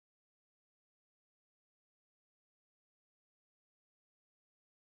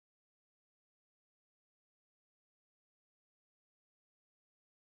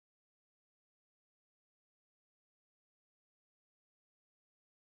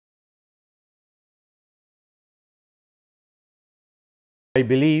I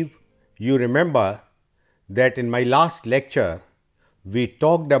believe you remember that in my last lecture we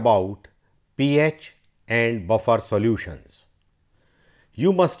talked about pH and buffer solutions.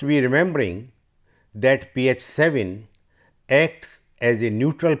 You must be remembering that pH 7 acts as a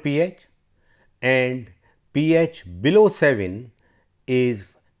neutral pH and pH below 7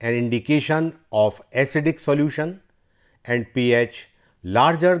 is an indication of acidic solution and pH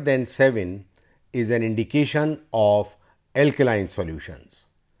larger than 7 is an indication of alkaline solutions.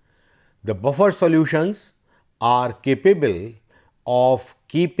 The buffer solutions are capable of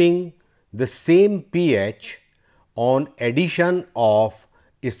keeping the same pH on addition of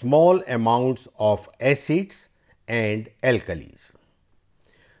small amounts of acids and alkalis.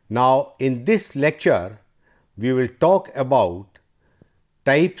 Now, in this lecture, we will talk about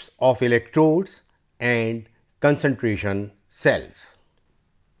types of electrodes and concentration cells.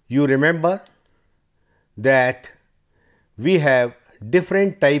 You remember that we have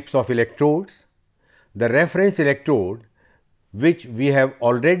different types of electrodes. The reference electrode, which we have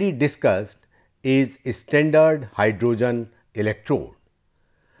already discussed, is a standard hydrogen electrode.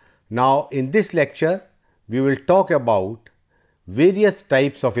 Now, in this lecture, we will talk about various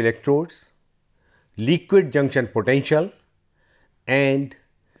types of electrodes, liquid junction potential, and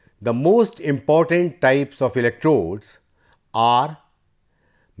the most important types of electrodes are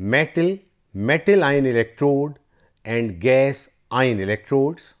metal ion electrode and gas ion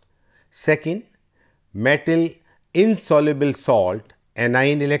electrodes. Second, metal insoluble salt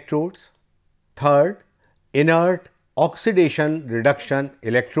anion electrodes. Third, inert oxidation reduction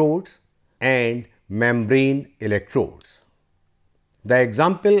electrodes and membrane electrodes. The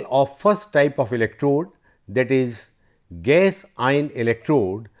example of first type of electrode, that is gas ion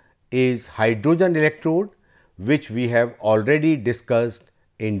electrode, is hydrogen electrode, which we have already discussed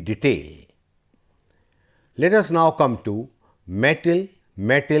in detail. Let us now come to metal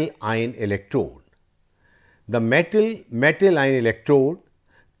ion electrode. The metal ion electrode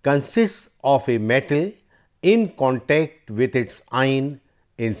consists of a metal in contact with its ion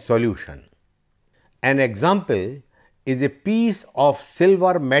in solution. An example is a piece of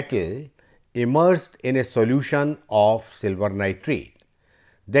silver metal immersed in a solution of silver nitrate.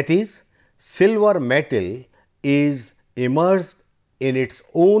 That is, silver metal is immersed in its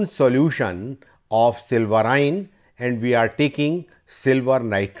own solution of silver ion and we are taking silver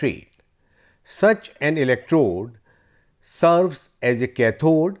nitrate. Such an electrode serves as a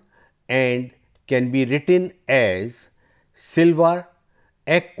cathode and can be written as silver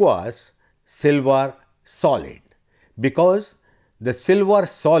aqueous silver solid, because the silver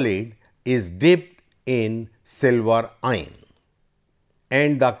solid is dipped in silver ion,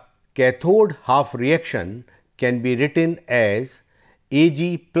 and the cathode half reaction can be written as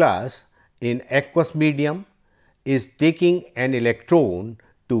Ag plus in aqueous medium is taking an electron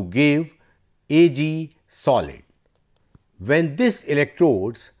to give Ag solid. When this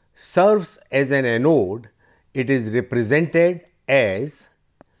electrode serves as an anode, it is represented as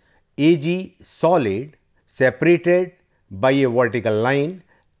Ag solid separated by a vertical line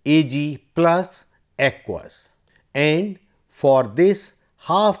Ag plus aqueous, and for this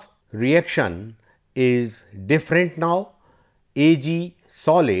half reaction is different now. Ag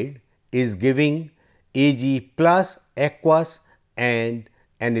solid is giving Ag plus aqueous and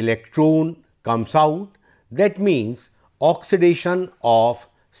an electron comes out. That means oxidation of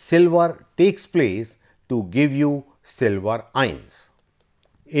silver takes place to give you silver ions.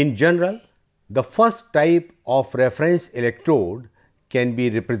 In general, the first type of reference electrode can be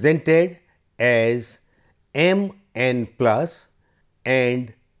represented as Mn plus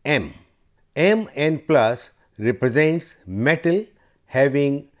and M. Mn plus represents metal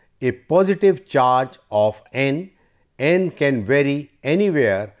having a positive charge of N. N can vary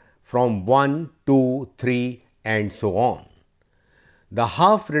anywhere from 1, 2, 3 and so on. The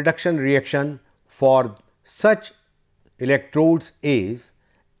half reduction reaction for such electrodes is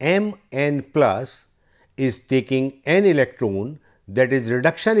Mn plus is taking an electron, that is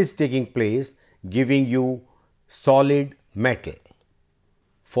reduction is taking place giving you solid metal.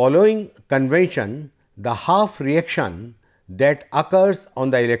 Following convention, the half reaction that occurs on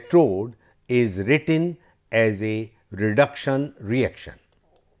the electrode is written as a reduction reaction.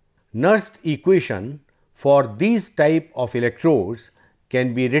 Nernst equation for these type of electrodes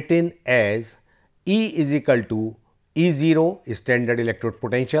can be written as E is equal to E0 standard electrode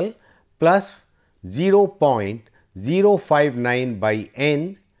potential plus 0.059 by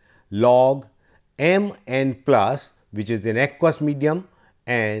N log Mn plus, which is an aqueous medium,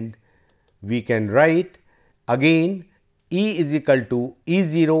 and we can write again E is equal to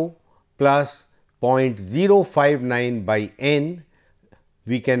E0 plus 0.059 by N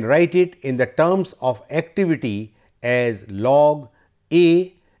we can write it in the terms of activity as log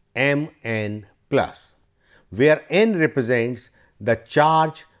A Mn plus, where n represents the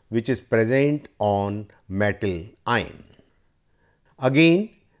charge which is present on metal ion. Again,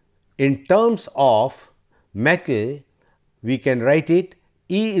 in terms of metal, we can write it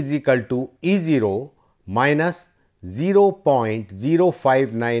E is equal to E0 minus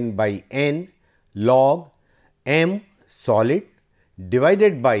 0.059 by n log M solid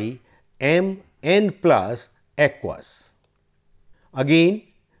divided by Mn plus aqueous. Again,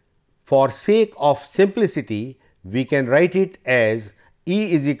 for sake of simplicity, we can write it as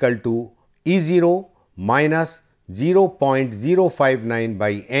E is equal to E0 minus 0.059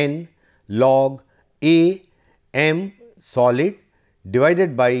 by n log A M solid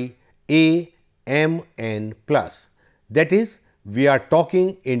divided by A Mn plus. That is, we are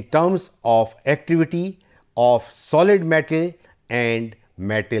talking in terms of activity of solid metal and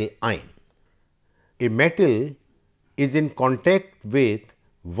metal ion. A metal is in contact with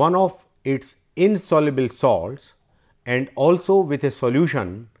one of its insoluble salts and also with a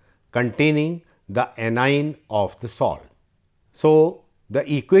solution containing the anion of the salt. So,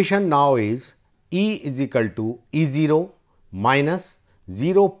 the equation now is E is equal to E0 minus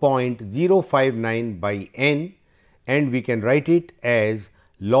 0.059 by n, and we can write it as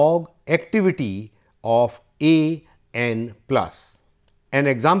log activity of An plus. An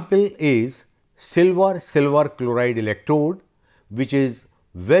example is silver chloride electrode, which is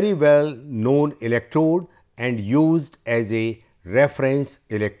very well known electrode and used as a reference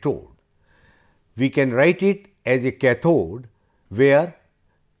electrode. We can write it as a cathode where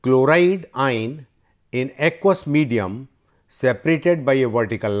chloride ion in aqueous medium separated by a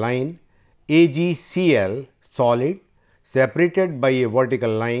vertical line, AgCl solid separated by a vertical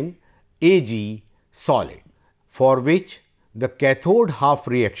line, Ag solid, for which the cathode half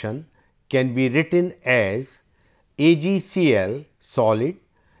reaction can be written as AgCl solid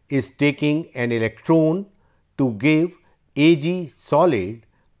is taking an electron to give Ag solid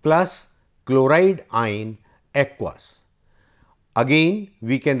plus chloride ion aqueous. Again,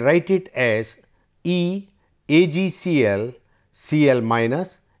 we can write it as E AgCl Cl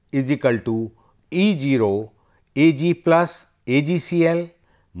minus is equal to E0 Ag plus AgCl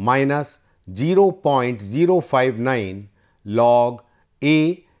minus 0.059 log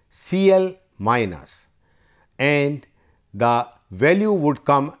A Cl minus, and the value would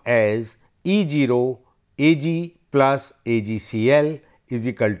come as E0 Ag plus AgCl is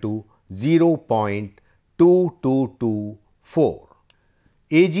equal to 0.2224.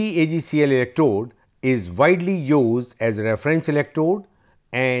 AgCl electrode is widely used as a reference electrode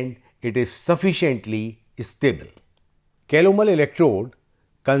and it is sufficiently stable. Calomel electrode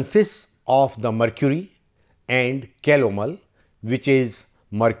consists of the mercury and calomel, which is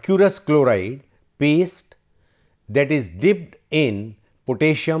mercurous chloride paste that is dipped in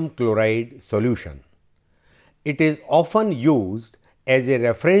potassium chloride solution. It is often used as a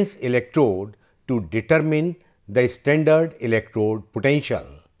reference electrode to determine the standard electrode potential.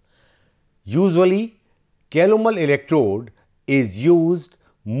 Usually, calomel electrode is used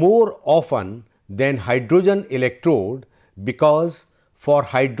more often than hydrogen electrode because for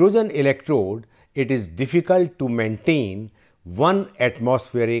hydrogen electrode it is difficult to maintain 1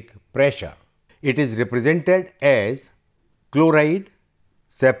 atmospheric pressure. It is represented as chloride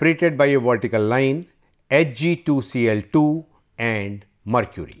separated by a vertical line, Hg2Cl2 and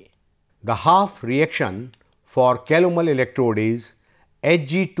mercury. The half reaction for calomel electrode is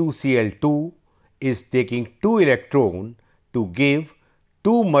Hg2Cl2 is taking 2 electrons to give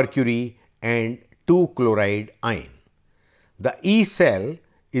 2 mercury and 2 chloride ion. The E cell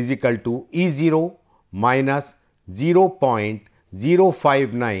is equal to E0 minus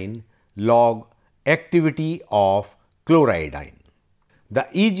 0.059 log activity of chloride ion. The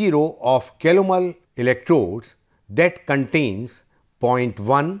E0 of calomel electrodes that contains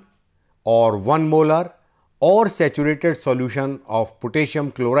 0.1 or 1 molar or saturated solution of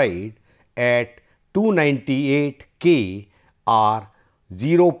potassium chloride at 298 K are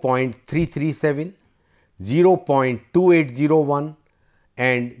 0.337, 0.2801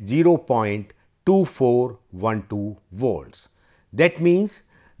 and 0.2412 volts. That means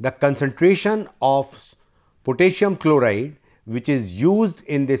the concentration of potassium chloride which is used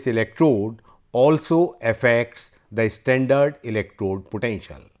in this electrode also affects the standard electrode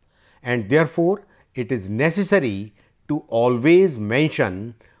potential, and therefore it is necessary to always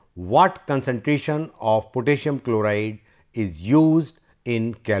mention what concentration of potassium chloride is used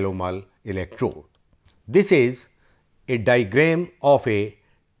in calomel electrode. This is a diagram of a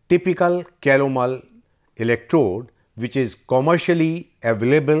typical calomel electrode which is commercially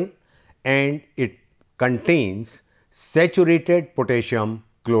available and it contains saturated potassium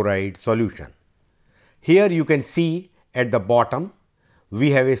chloride solution. Here you can see at the bottom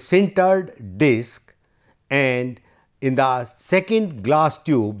we have a sintered disc, and in the second glass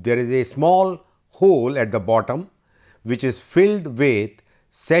tube there is a small hole at the bottom which is filled with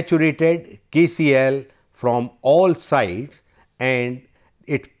saturated KCl from all sides, and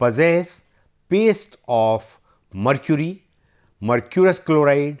it possesses paste of mercury, mercurous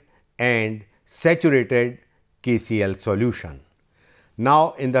chloride and saturated KCl solution.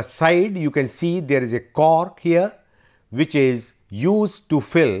 Now, in the side you can see there is a cork here which is used to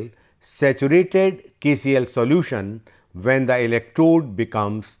fill saturated KCl solution when the electrode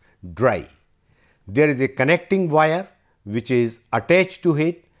becomes dry. There is a connecting wire which is attached to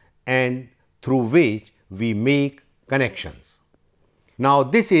it and through which we make connections. Now,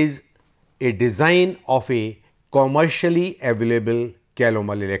 this is a design of a commercially available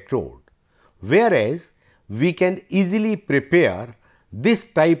calomel electrode, whereas we can easily prepare this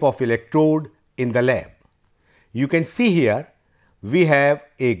type of electrode in the lab. You can see here we have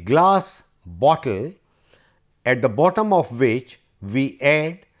a glass bottle at the bottom of which we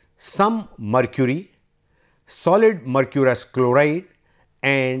add some mercury, solid mercurous chloride,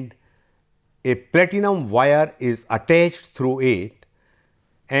 and a platinum wire is attached through it,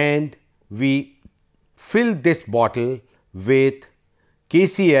 and we fill this bottle with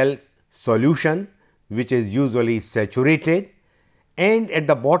KCl solution which is usually saturated, and at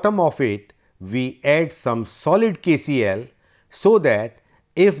the bottom of it we add some solid KCl so that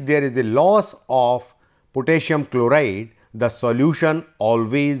if there is a loss of potassium chloride, the solution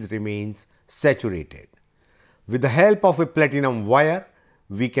always remains saturated. With the help of a platinum wire,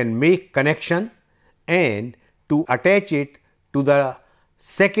 we can make connection, and to attach it to the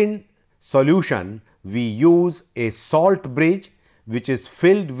second solution we use a salt bridge which is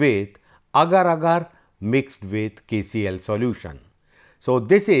filled with agar-agar mixed with KCl solution. So,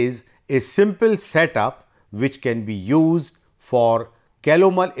 this is a simple setup which can be used for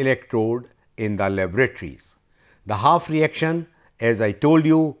calomel electrode in the laboratories. The half reaction, as I told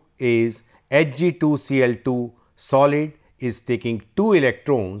you, is Hg2Cl2 solid is taking 2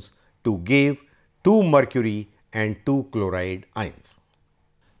 electrons to give 2 mercury and 2 chloride ions.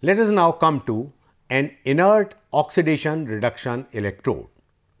 Let us now come to an inert oxidation reduction electrode.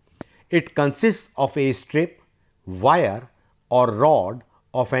 It consists of a strip, wire or rod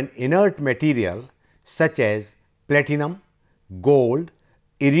of an inert material such as platinum, gold,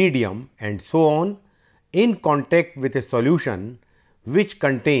 iridium and so on in contact with a solution which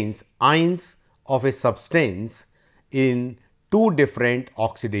contains ions of a substance in 2 different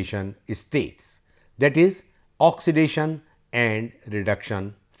oxidation states, that is oxidation and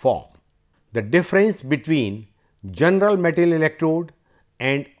reduction form. The difference between general metal electrode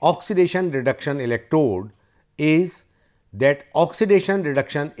and oxidation reduction electrode is that oxidation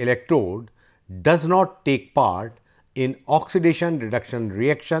reduction electrode does not take part in oxidation reduction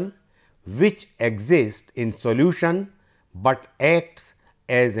reaction which exists in solution but acts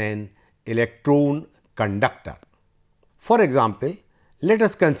as an electron conductor. For example, let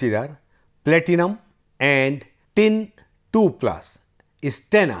us consider platinum and tin 2 plus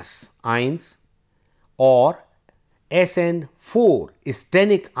stannous ions or SN4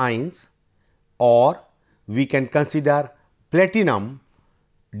 stannic ions, or we can consider platinum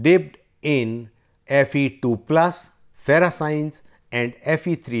dipped in Fe2 plus ferrous ions and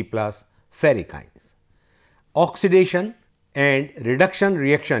Fe3 plus ferric ions. Oxidation and reduction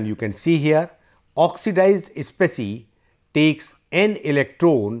reaction, you can see here, oxidized specie takes n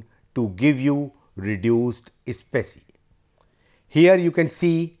electron to give you reduced specie. Here you can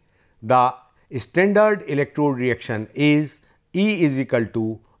see the standard electrode reaction is E is equal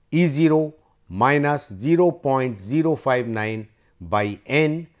to E0 minus 0.059 by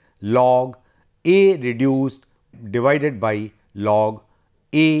n log A reduced divided by log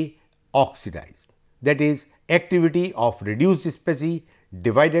A oxidized, that is activity of reduced specie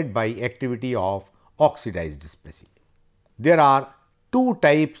divided by activity of oxidized specie. There are 2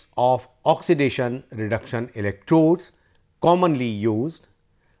 types of oxidation reduction electrodes commonly used.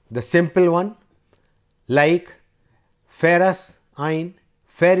 The simple one like ferrous ion,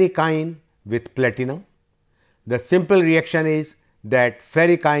 ferric ion with platinum. The simple reaction is that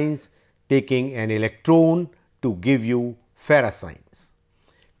ferric ions taking an electron to give you ferrous ions.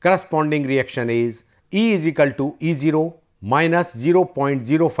 Corresponding reaction is E is equal to E0 minus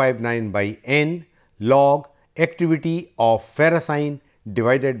 0.059 by n log activity of ferrous ion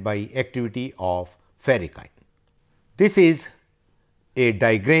divided by activity of ferric ion. This is a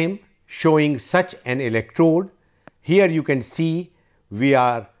diagram showing such an electrode Here you can see we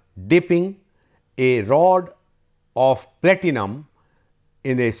are dipping a rod of platinum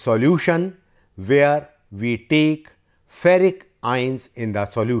in a solution where we take ferric ions in the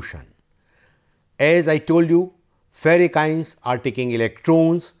solution. As I told you, ferric ions are taking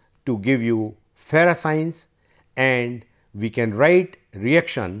electrons to give you ferrous ions, and we can write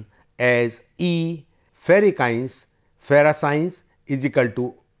reaction as E ferric ions ferrous ions is equal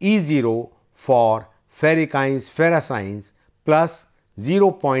to E0 for ferric ions ferrous ions plus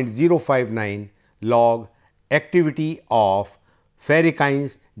 0.059 log activity of ferric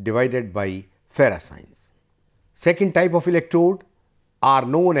ions divided by ferrous ions. Second type of electrode are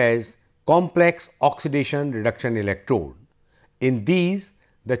known as complex oxidation reduction electrode. In these,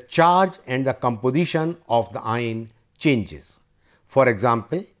 the charge and the composition of the ion changes. For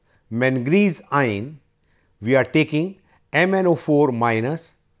example, manganese ion, we are taking MnO4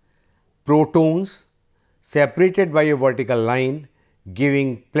 minus protons separated by a vertical line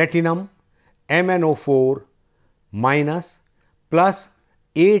giving platinum MnO4 minus plus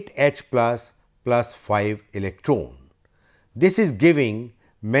 8H plus 5 electron. This is giving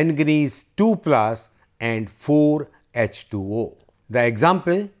manganese 2 plus and 4H2O. The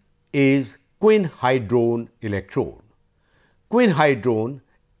example is quinhydrone electrode. Quinhydrone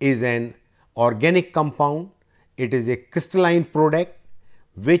is an organic compound. It is a crystalline product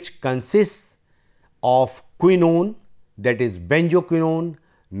which consists of quinone, that is benzoquinone,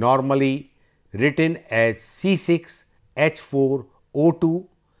 normally written as C6H4O2,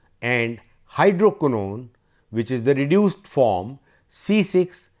 and hydroquinone, which is the reduced form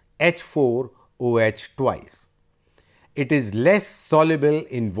C6H4OH twice. It is less soluble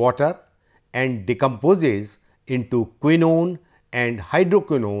in water and decomposes into quinone and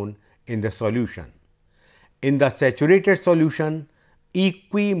hydroquinone in the solution. In the saturated solution,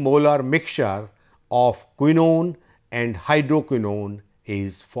 equimolar mixture of quinone and hydroquinone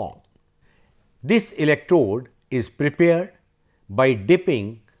is formed. This electrode is prepared by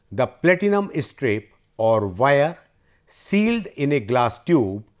dipping the platinum strip or wire sealed in a glass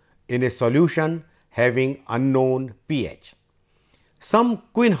tube in a solution having unknown pH. Some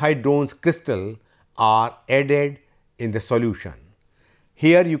quinhydrone's crystal are added in the solution.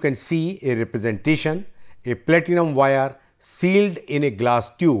 Here you can see a representation. A platinum wire sealed in a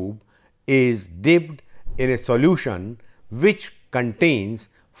glass tube is dipped in a solution which contains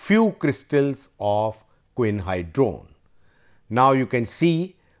few crystals of quinhydrone. Now you can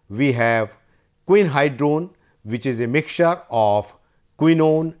see we have quinhydrone, which is a mixture of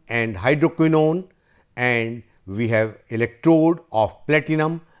quinone and hydroquinone, and we have electrode of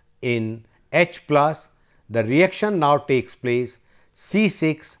platinum in H plus. The reaction now takes place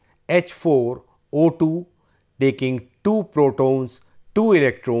C6H4O2 taking 2 protons, 2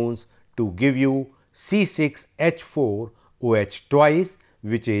 electrons to give you C6H4OH twice,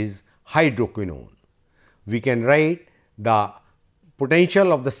 which is hydroquinone. We can write the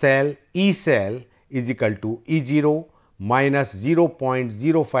potential of the cell E cell is equal to E0 minus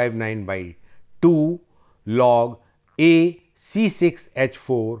 0.059 by 2 log A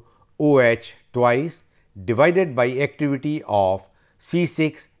C6H4OH twice divided by activity of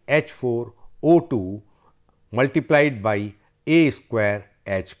C6H4O2 multiplied by A square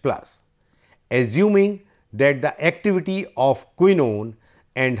H plus. Assuming that the activity of quinone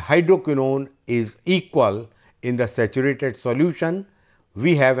and hydroquinone is equal in the saturated solution,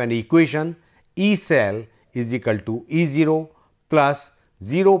 we have an equation E cell is equal to E0 plus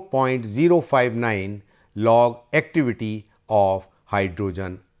 0.059 log activity of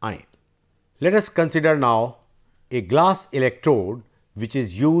hydrogen ion. Let us consider now a glass electrode which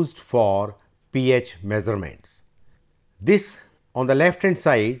is used for pH measurements. This on the left hand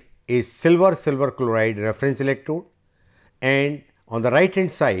side is silver chloride reference electrode, and on the right hand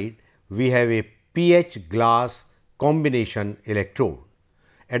side we have a pH glass combination electrode.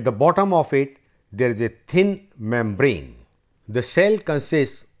 At the bottom of it there is a thin membrane. The cell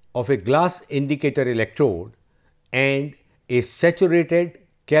consists of a glass indicator electrode and a saturated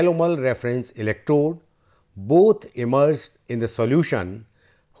calomel reference electrode, both immersed in the solution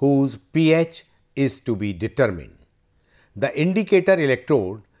whose pH is to be determined. The indicator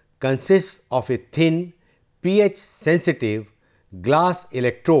electrode consists of a thin pH sensitive glass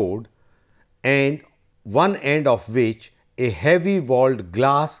electrode and one end of which a heavy walled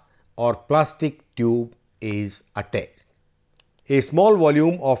glass or plastic tube is attached. A small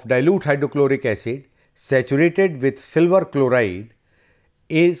volume of dilute hydrochloric acid saturated with silver chloride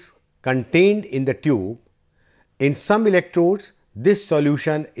is contained in the tube. In some electrodes, this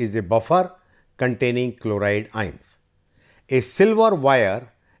solution is a buffer containing chloride ions. A silver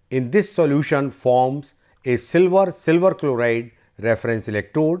wire in this solution forms a silver chloride reference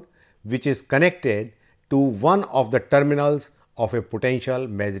electrode which is connected to one of the terminals of a potential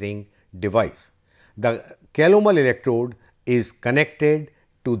measuring device. The calomel electrode is connected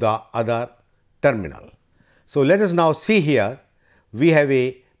to the other terminal. So, let us now see here we have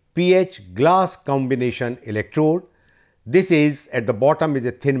a pH glass combination electrode. This is at the bottom is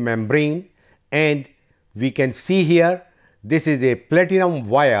a thin membrane, and we can see here this is a platinum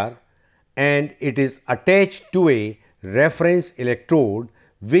wire and it is attached to a reference electrode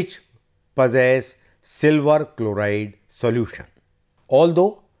which possess silver chloride solution.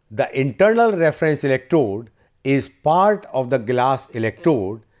 Although the internal reference electrode is part of the glass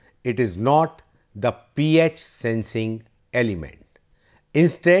electrode, it is not the pH sensing element.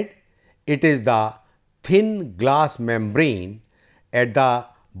 Instead, it is the thin glass membrane at the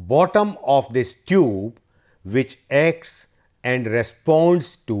bottom of this tube which acts and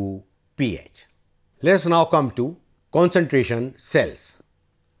responds to pH. Let us now come to concentration cells.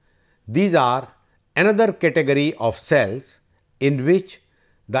 These are another category of cells in which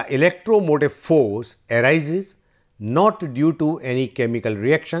the electromotive force arises not due to any chemical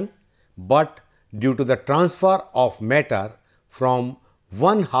reaction, but due to the transfer of matter from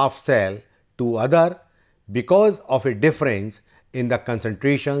one half cell to other because of a difference in the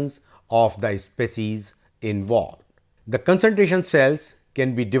concentrations of the species involved. The concentration cells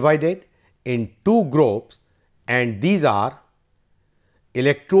can be divided in two groups, and these are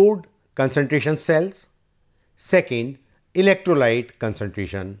electrode concentration cells, second electrolyte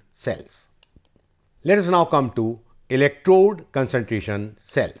concentration cells. Let us now come to electrode concentration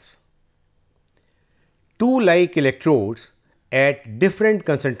cells. Two like electrodes at different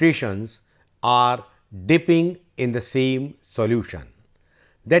concentrations are dipping in the same solution.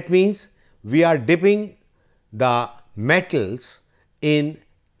 That means we are dipping the metals in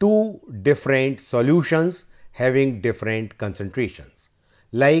two different solutions having different concentrations.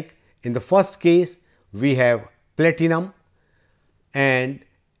 Like in the first case, we have platinum and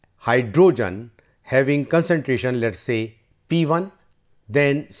hydrogen having concentration, let us say P1,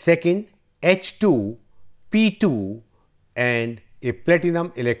 then second H2, P2, and a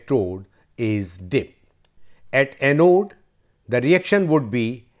platinum electrode is dipped. At anode, the reaction would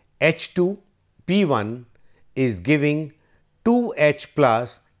be H2, P1 is giving 2H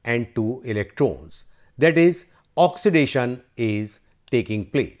plus and 2 electrons. That is, oxidation is taking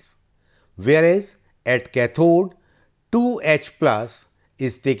place. Whereas at cathode, 2H plus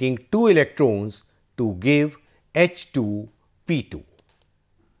is taking 2 electrons to give H2, P2.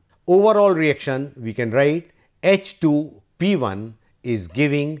 Overall reaction we can write H2, P1 is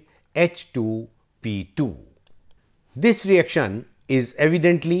giving H2, P2. This reaction is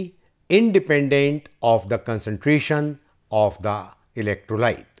evidently independent of the concentration of the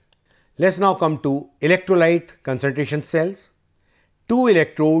electrolyte. Let us now come to electrolyte concentration cells. Two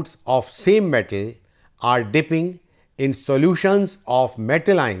electrodes of same metal are dipping in solutions of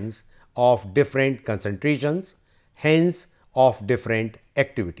metal ions of different concentrations, hence of different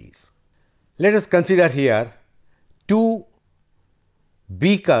activities. Let us consider here two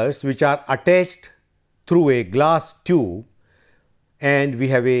beakers which are attached through a glass tube, and we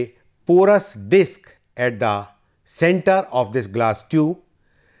have a porous disc at the center of this glass tube.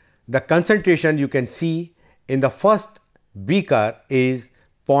 The concentration you can see in the first beaker is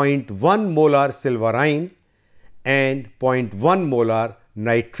 0.1 molar silver ion and 0.1 molar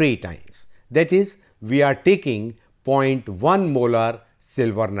nitrate ions. That is, we are taking 0.1 molar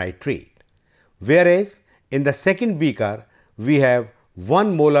silver nitrate. Whereas in the second beaker we have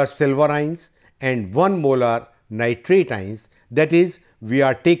 1 molar silver ions and 1 molar nitrate ions. That is, we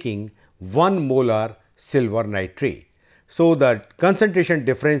are taking 1 molar silver nitrate. So, the concentration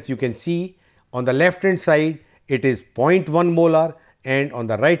difference you can see on the left hand side it is 0.1 molar and on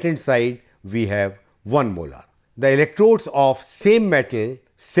the right hand side we have 1 molar. The electrodes of same metal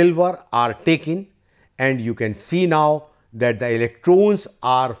silver are taken, and you can see now that the electrons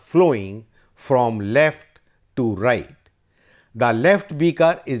are flowing from left to right. The left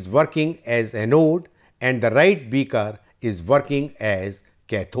beaker is working as anode and the right beaker is working as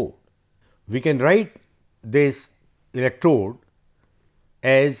cathode. We can write this electrode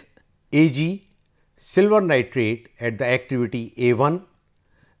as Ag silver nitrate at the activity A1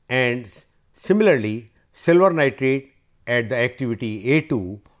 and similarly silver nitrate at the activity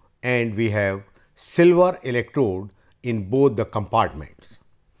A2, and we have silver electrode in both the compartments.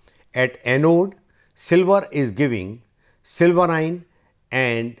 At anode, silver is giving silver ion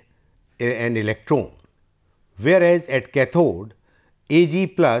and an electron, whereas at cathode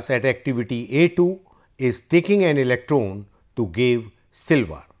Ag plus at activity A2 is taking an electron to give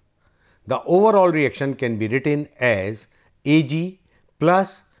silver. the overall reaction can be written as Ag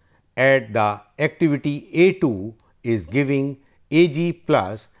plus at the activity A2 is giving Ag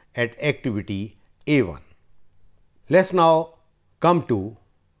plus at activity A1. Let's now come to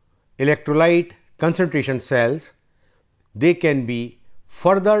electrolyte concentration cells. They can be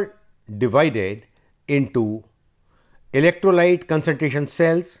further divided into electrolyte concentration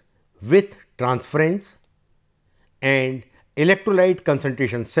cells with transference and electrolyte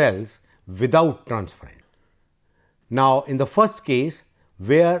concentration cells without transference. Now, in the first case,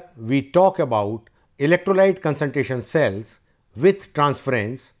 where we talk about electrolyte concentration cells with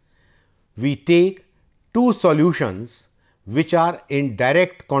transference, we take two solutions which are in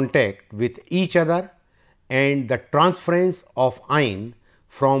direct contact with each other, and the transference of ion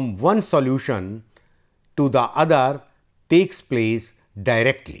from one solution to the other takes place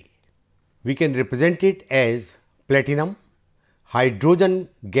directly. We can represent it as platinum, hydrogen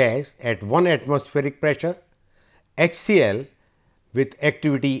gas at 1 atmospheric pressure, HCl with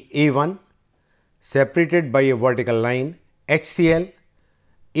activity A1 separated by a vertical line, HCl,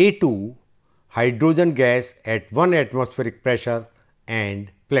 A2 hydrogen gas at 1 atmospheric pressure,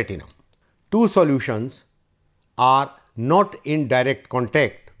 and platinum. Two solutions are not in direct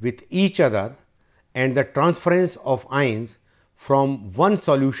contact with each other, and the transference of ions from one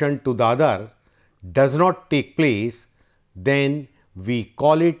solution to the other does not take place, then we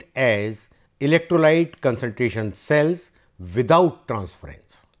call it as electrolyte concentration cells without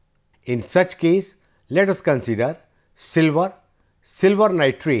transference. In such case, let us consider silver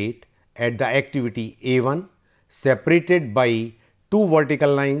nitrate at the activity A1 separated by two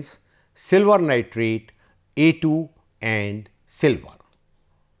vertical lines, silver nitrate, A2 and silver.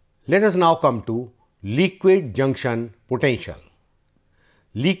 Let us now come to liquid junction potential.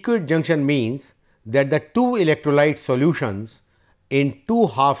 Liquid junction means that the two electrolyte solutions in two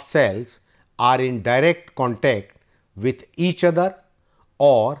half cells are in direct contact with each other,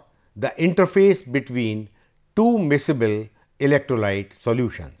 or the interface between two miscible electrolyte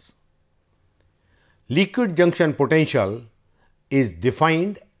solutions. Liquid junction potential is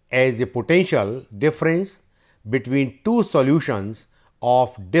defined as a potential difference between two solutions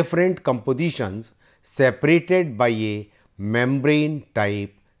of different compositions separated by a membrane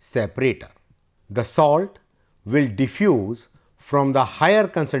type separator. The salt will diffuse from the higher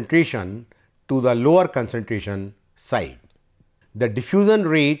concentration to the lower concentration side. The diffusion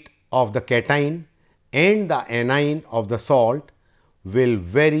rate of the cation and the anion of the salt will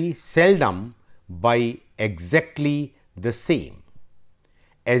vary seldom by exactly the same.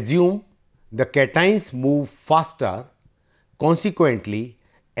 Assume the cations move faster, consequently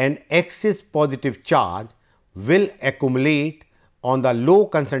an excess positive charge will accumulate on the low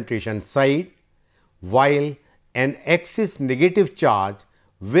concentration side, while an excess negative charge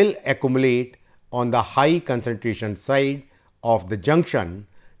will accumulate on the high concentration side of the junction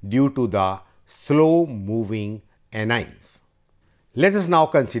due to the slow moving anions. Let us now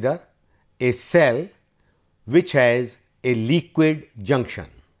consider a cell which has a liquid junction.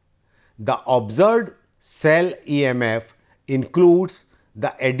 The observed cell EMF includes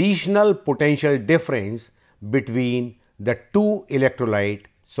the additional potential difference between the two electrolyte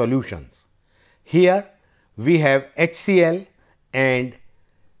solutions. Here we have HCl, and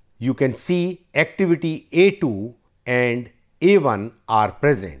you can see activity A2 and A1 are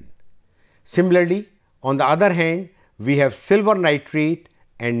present. Similarly, on the other hand, we have silver nitrate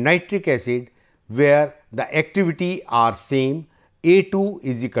and nitric acid where the activity are same, A2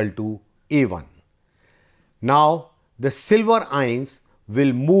 is equal to A1. Now, the silver ions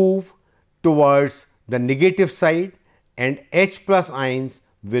will move towards the negative side and H plus ions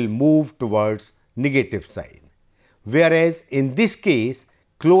will move towards negative side. Whereas, in this case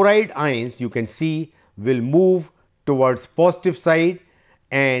chloride ions you can see will move towards positive side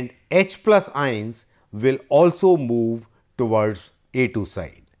and H plus ions will also move towards A2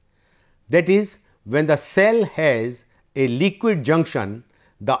 side. That is, when the cell has a liquid junction,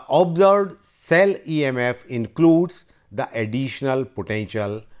 the observed cell EMF includes the additional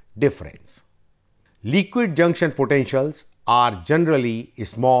potential difference. Liquid junction potentials are generally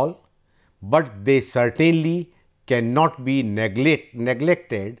small, but they certainly cannot be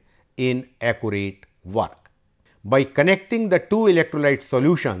neglected in accurate work. By connecting the two electrolyte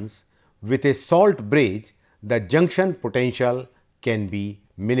solutions with a salt bridge, the junction potential can be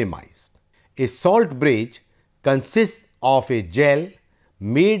minimized. A salt bridge consists of a gel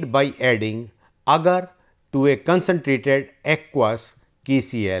made by adding agar to a concentrated aqueous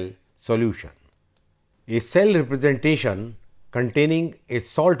KCl solution. A cell representation containing a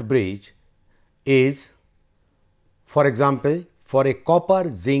salt bridge is, for example, For a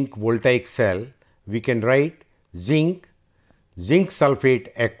copper zinc voltaic cell, we can write zinc sulfate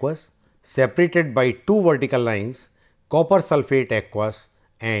aqueous separated by two vertical lines, copper sulfate aqueous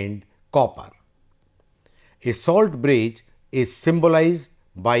and copper. A salt bridge is symbolized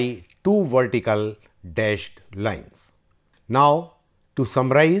by two vertical dashed lines. Now, to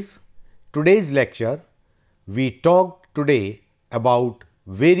summarize today's lecture, we talked today about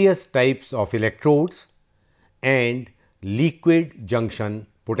various types of electrodes and liquid junction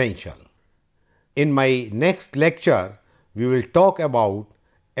potential. In my next lecture, we will talk about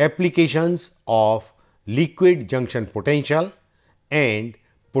applications of liquid junction potential and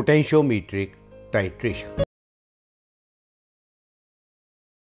potentiometric titration.